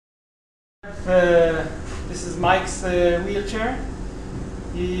This is Mike's wheelchair.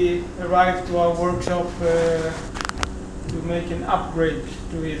 He arrived to our workshop to make an upgrade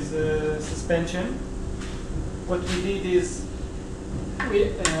to his suspension. What we did is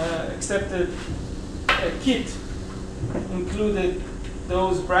we accepted a kit, included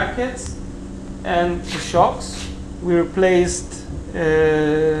those brackets and the shocks. We replaced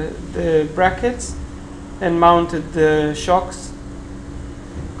the brackets and mounted the shocks,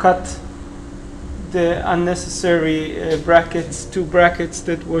 cut the unnecessary brackets, two brackets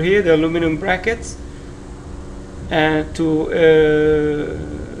that were here, the aluminum brackets, and to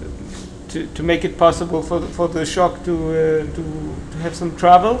make it possible for the shock to have some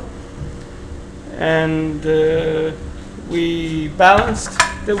travel. And we balanced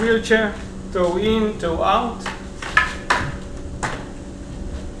the wheelchair, toe in, toe out.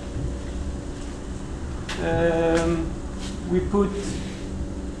 We put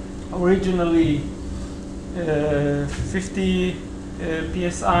originally 50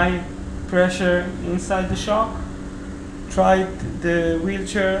 psi pressure inside the shock. Tried the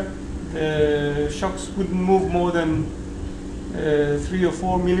wheelchair, the shocks wouldn't move more than 3 or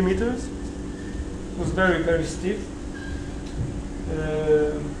 4 millimeters. It was very, very stiff.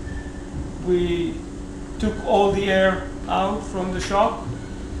 We took all the air out from the shock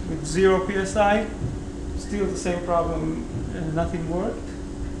with 0 psi. Still the same problem, nothing worked.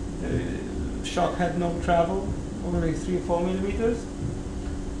 The shock had no travel, only 3 or 4 millimeters.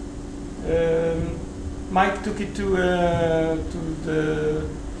 Mike took it to the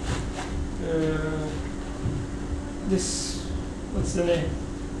this, what's the name,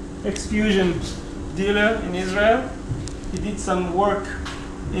 X-Fusion dealer in Israel. He did some work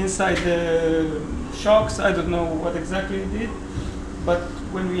inside the shocks. I don't know what exactly he did, but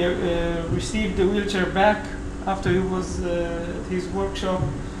when we received the wheelchair back after he was at his workshop,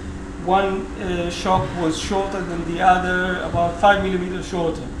 one shock was shorter than the other, about 5 millimeters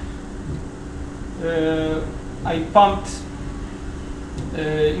shorter. I pumped,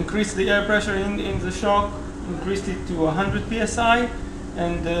 increased the air pressure in the shock, increased it to 100 psi,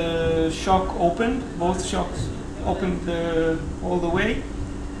 and the shock opened. Both shocks opened all the way.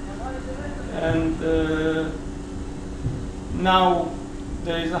 And now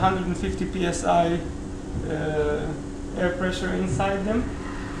there is 150 psi air pressure inside them.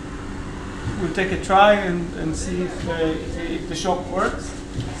 We'll take a try and see if the shock works.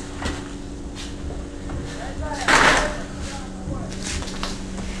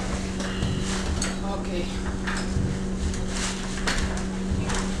 Okay.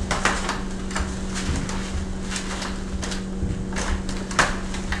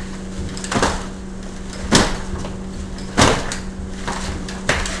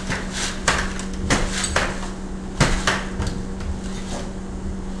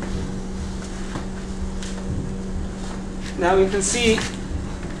 Now you can see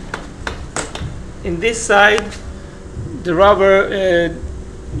in this side the rubber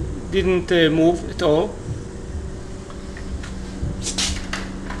didn't move at all.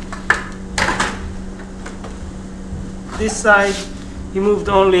 This side he moved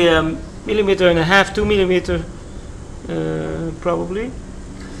only 1.5 millimeters, 2 millimeters probably.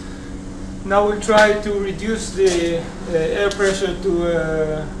 Now we'll try to reduce the air pressure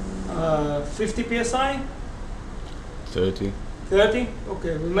to 50 psi. 30. 30?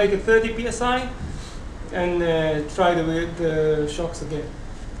 Okay, we'll make it 30 psi and try the shocks again.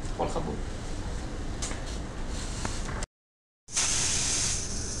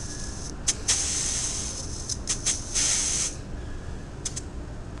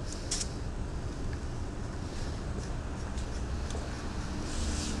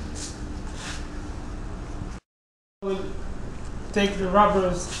 We'll take the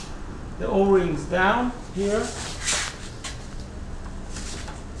rubbers, the O-rings down here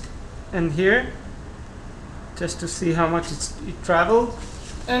and here, just to see how much it traveled,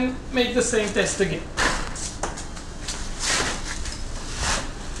 and make the same test again.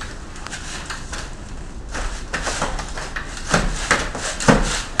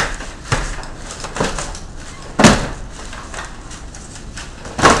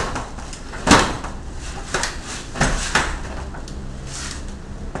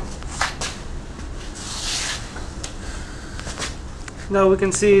 Now we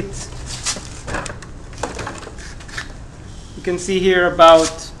can see it. You can see here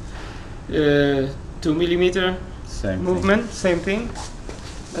about 2 millimeter Same movement, same thing.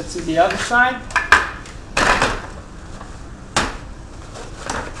 Let's see the other side.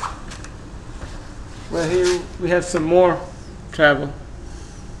 Well, here we have some more travel,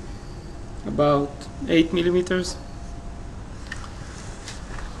 about 8 millimeters.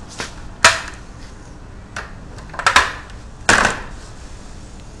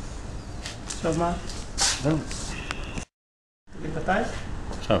 עכשיו מה? זהו. תגיד מתי?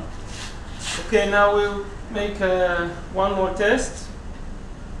 עכשיו. Okay, now we'll make one more test.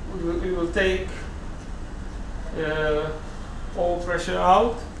 We will take all pressure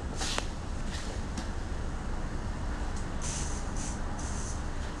out.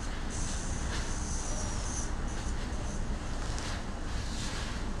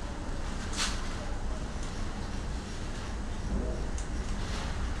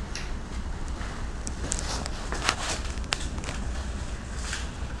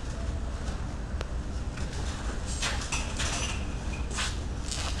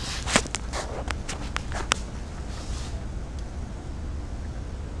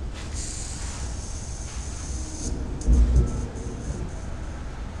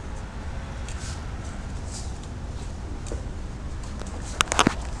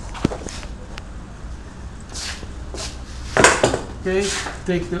 Okay,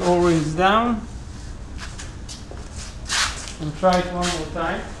 take the O-rings down and try it one more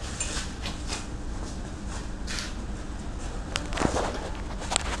time.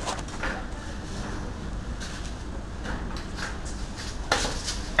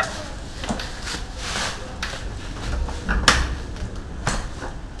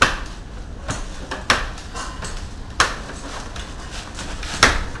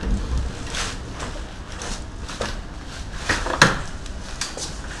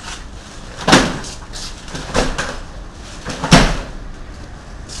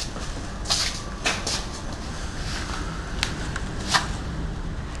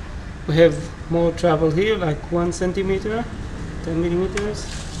 We have more travel here, like 1 centimeter, 10 millimeters.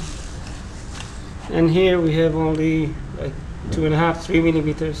 And here we have only like 2.5, 3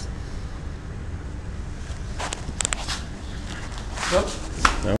 millimeters. Yep.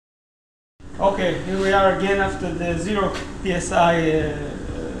 No. Okay, here we are again after the 0 psi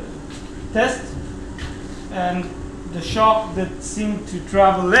test. And the shock that seemed to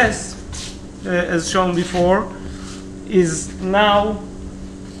travel less, as shown before, is now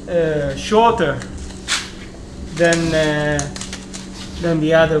shorter than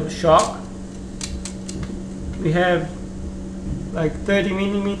the other shock. We have like 30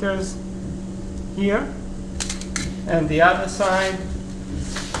 millimeters here, and the other side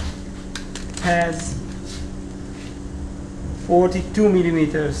has 42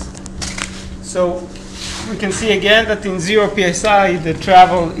 millimeters. So we can see again that in 0 psi the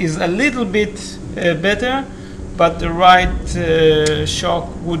travel is a little bit better, but the right shock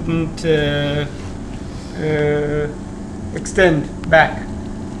wouldn't extend back.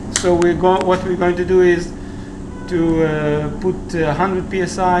 So what we're going to do is to put 100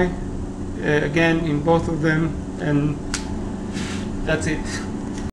 psi again in both of them, and that's it.